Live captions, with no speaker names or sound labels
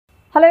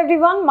Hello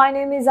everyone, my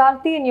name is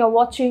Aarti and you're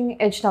watching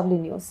HW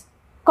News.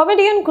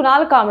 Comedian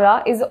Kunal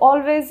Kamra is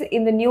always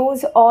in the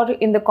news or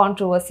in the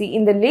controversy.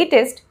 In the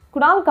latest,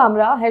 Kunal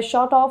Kamra has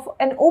shot off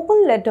an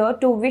open letter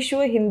to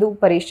Vishwa Hindu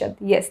Parishad.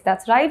 Yes,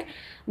 that's right.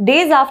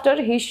 Days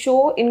after his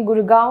show in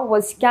Gurugram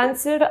was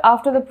cancelled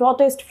after the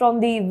protest from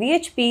the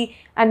VHP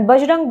and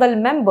Bajrang Dal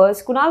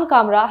members, Kunal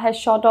Kamra has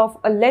shot off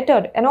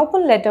an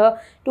open letter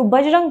to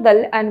Bajrang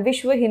Dal and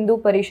Vishwa Hindu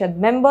Parishad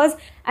members,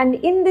 and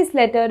in this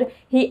letter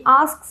he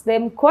asks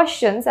them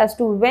questions as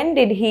to when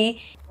did he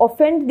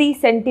offend the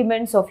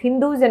sentiments of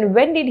Hindus and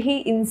when did he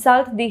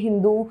insult the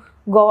Hindu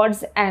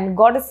gods and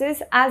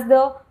goddesses, as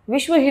the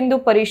Vishwa Hindu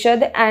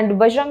Parishad and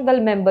Bajrang Dal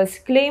members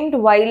claimed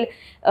while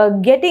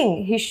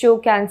getting his show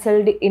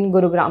cancelled in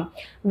Gurugram.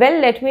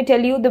 Well, let me tell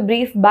you the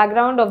brief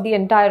background of the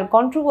entire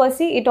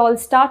controversy. It all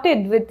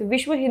started with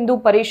Vishwa Hindu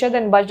Parishad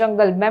and Bajrang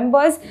Dal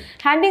members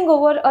handing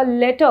over a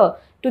letter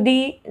to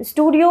the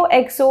Studio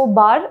XO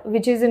bar,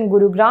 which is in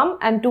Gurugram,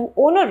 and to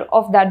owner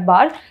of that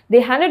bar,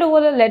 they handed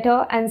over a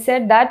letter and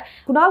said that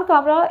Kunal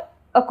Kamra,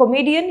 a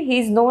comedian, he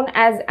is known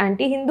as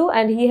anti-Hindu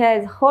and he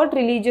has hurt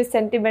religious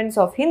sentiments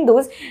of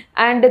Hindus,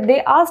 and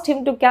they asked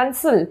him to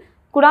cancel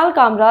Kunal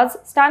Kamra's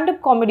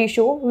stand-up comedy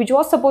show, which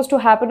was supposed to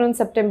happen on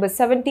September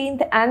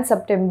 17th and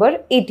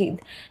September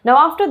 18th.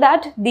 Now after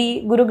that,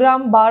 the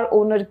Gurugram bar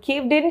owner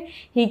caved in,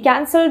 he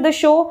cancelled the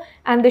show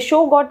and the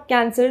show got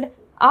cancelled.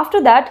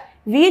 After that,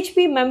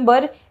 VHP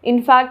member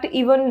in fact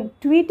even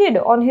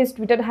tweeted on his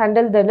Twitter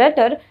handle the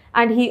letter,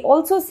 and he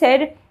also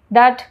said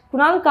that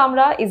Kunal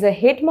Kamra is a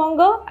hate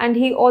monger, and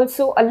he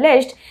also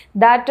alleged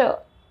that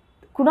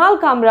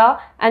Kunal Kamra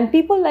and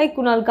people like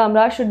Kunal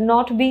Kamra should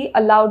not be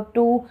allowed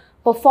to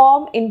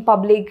perform in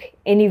public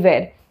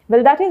anywhere.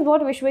 Well, that is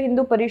what Vishwa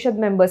Hindu Parishad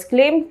members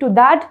claimed. To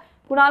that,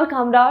 Kunal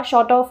Kamra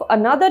shot off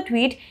another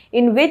tweet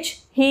in which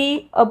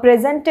he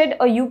presented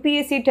a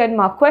UPSC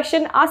 10-mark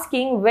question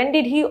asking when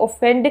did he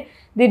offend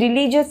the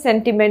religious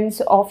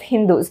sentiments of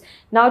Hindus.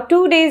 Now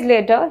 2 days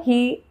later,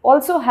 he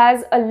also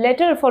has a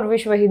letter for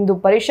Vishwa Hindu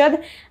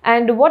Parishad,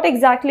 and what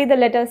exactly the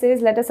letter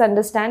says, let us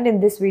understand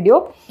in this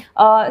video.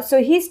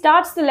 So he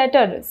starts the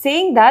letter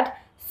saying that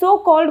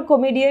so-called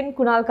comedian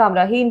Kunal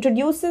Kamra, he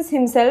introduces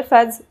himself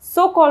as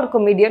so-called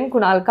comedian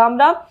Kunal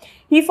Kamra.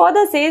 He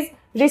further says,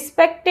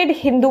 respected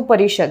Hindu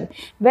Parishad.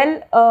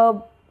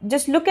 Well,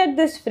 just look at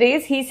this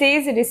phrase. He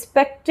says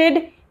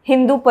respected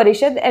Hindu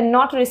Parishad and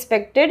not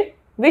respected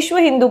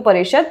Vishwa Hindu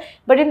Parishad.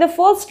 But in the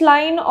first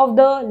line of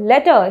the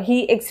letter,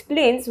 he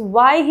explains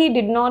why he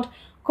did not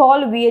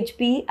call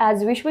VHP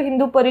as Vishwa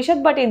Hindu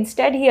Parishad, but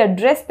instead he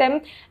addressed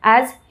them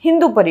as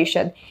Hindu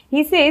Parishad.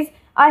 He says,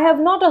 I have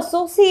not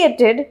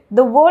associated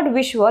the word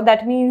Vishwa,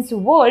 that means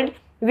world,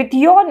 with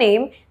your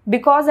name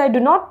because I do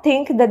not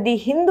think that the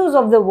Hindus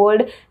of the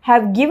world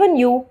have given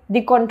you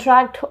the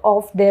contract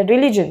of their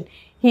religion.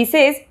 He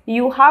says,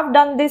 you have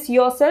done this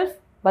yourself,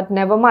 but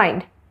never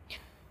mind.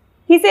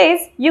 He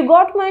says, you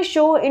got my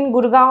show in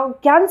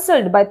Gurugram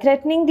cancelled by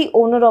threatening the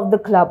owner of the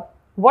club.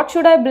 What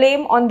should I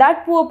blame on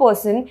that poor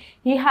person?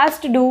 He has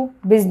to do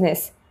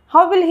business.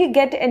 How will he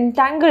get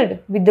entangled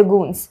with the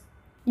goons?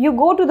 You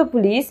go to the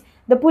police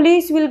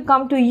will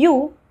come to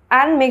you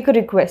and make a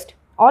request.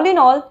 All in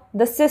all,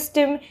 the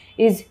system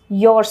is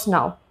yours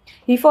now.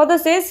 He further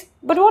says,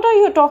 but what are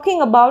you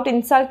talking about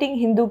insulting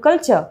Hindu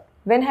culture?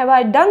 When have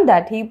I done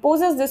that? He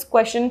poses this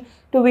question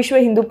to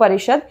Vishwa Hindu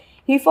Parishad.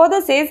 He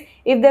further says,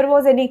 if there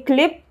was any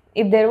clip,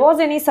 if there was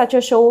any such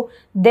a show,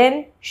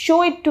 then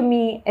show it to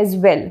me as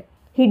well.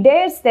 He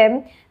dares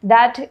them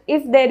that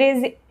if there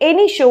is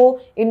any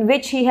show in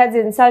which he has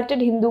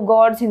insulted Hindu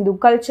gods, Hindu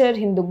culture,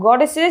 Hindu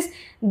goddesses,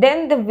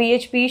 then the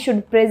VHP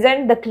should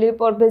present the clip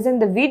or present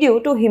the video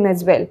to him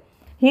as well.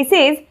 He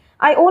says,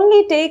 I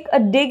only take a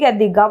dig at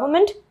the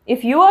government.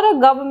 If you are a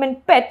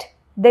government pet,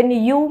 then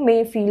you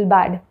may feel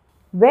bad.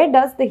 Where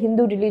does the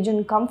Hindu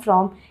religion come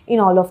from in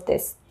all of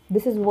this?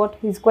 This is what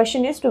his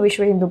question is to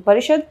Vishwa Hindu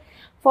Parishad.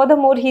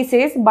 Furthermore, he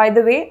says, by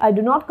the way, I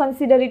do not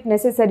consider it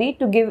necessary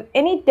to give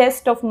any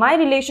test of my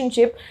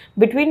relationship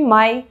between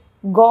my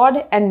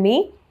God and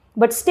me,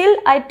 but still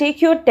I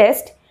take your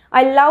test.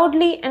 I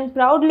loudly and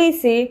proudly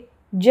say,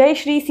 Jai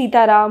Shri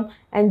Sita Ram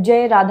and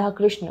Jai Radha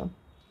Krishna.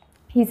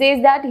 He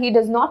says that he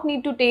does not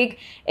need to take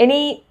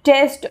any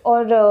test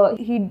or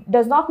he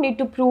does not need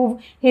to prove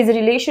his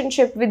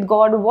relationship with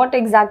God, what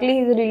exactly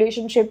his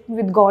relationship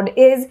with God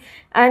is.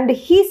 And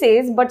he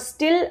says, but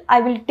still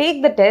I will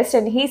take the test,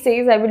 and he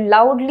says, I will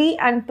loudly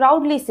and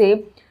proudly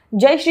say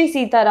Jai Shri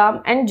Sita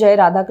Ram and Jai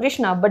Radha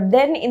Krishna. But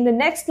then in the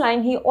next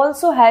line, he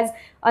also has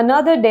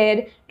another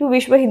dare to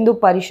Vishwa Hindu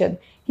Parishad.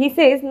 He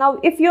says, now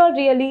if you are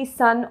really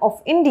son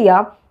of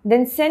India,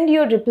 then send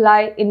your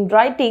reply in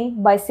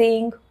writing by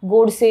saying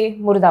Godse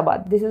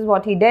Murdabad. This is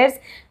what he dares.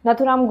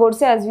 Nathuram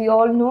Godse, as we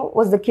all know,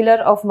 was the killer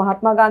of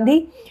Mahatma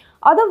Gandhi.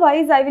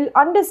 Otherwise, I will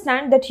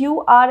understand that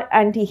you are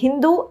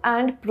anti-Hindu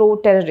and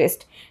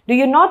pro-terrorist. Do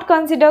you not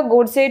consider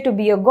Godse to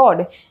be a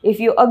god?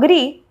 If you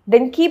agree,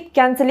 then keep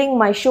cancelling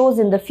my shows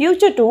in the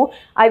future too.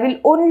 I will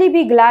only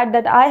be glad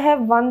that I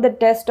have won the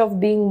test of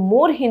being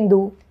more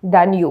Hindu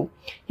than you.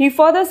 He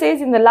further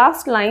says in the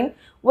last line,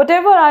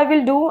 Whatever I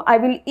will do, I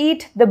will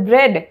eat the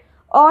bread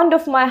earned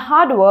of my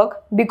hard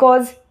work,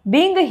 because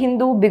being a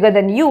Hindu bigger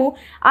than you,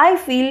 I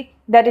feel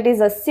that it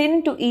is a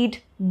sin to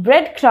eat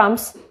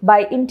breadcrumbs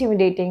by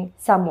intimidating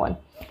someone.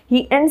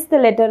 He ends the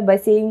letter by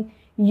saying,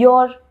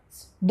 "Your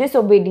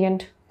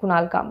disobedient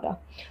Kunal Kamra."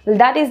 Well,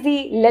 that is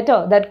the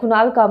letter that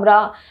Kunal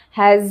Kamra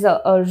has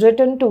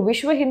written to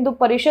Vishwa Hindu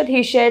Parishad.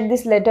 He shared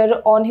this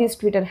letter on his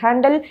Twitter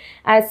handle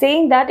as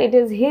saying that it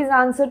is his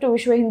answer to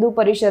Vishwa Hindu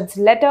Parishad's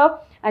letter,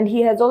 and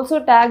he has also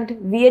tagged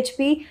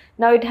VHP.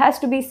 Now it has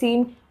to be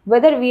seen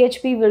whether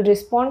VHP will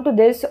respond to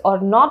this or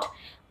not.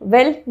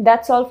 Well,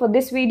 that's all for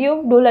this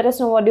video. Do let us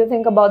know what you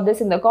think about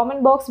this in the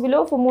comment box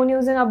below. For more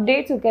news and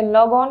updates, you can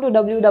log on to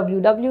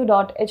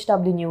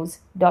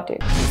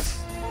www.hwnews.in.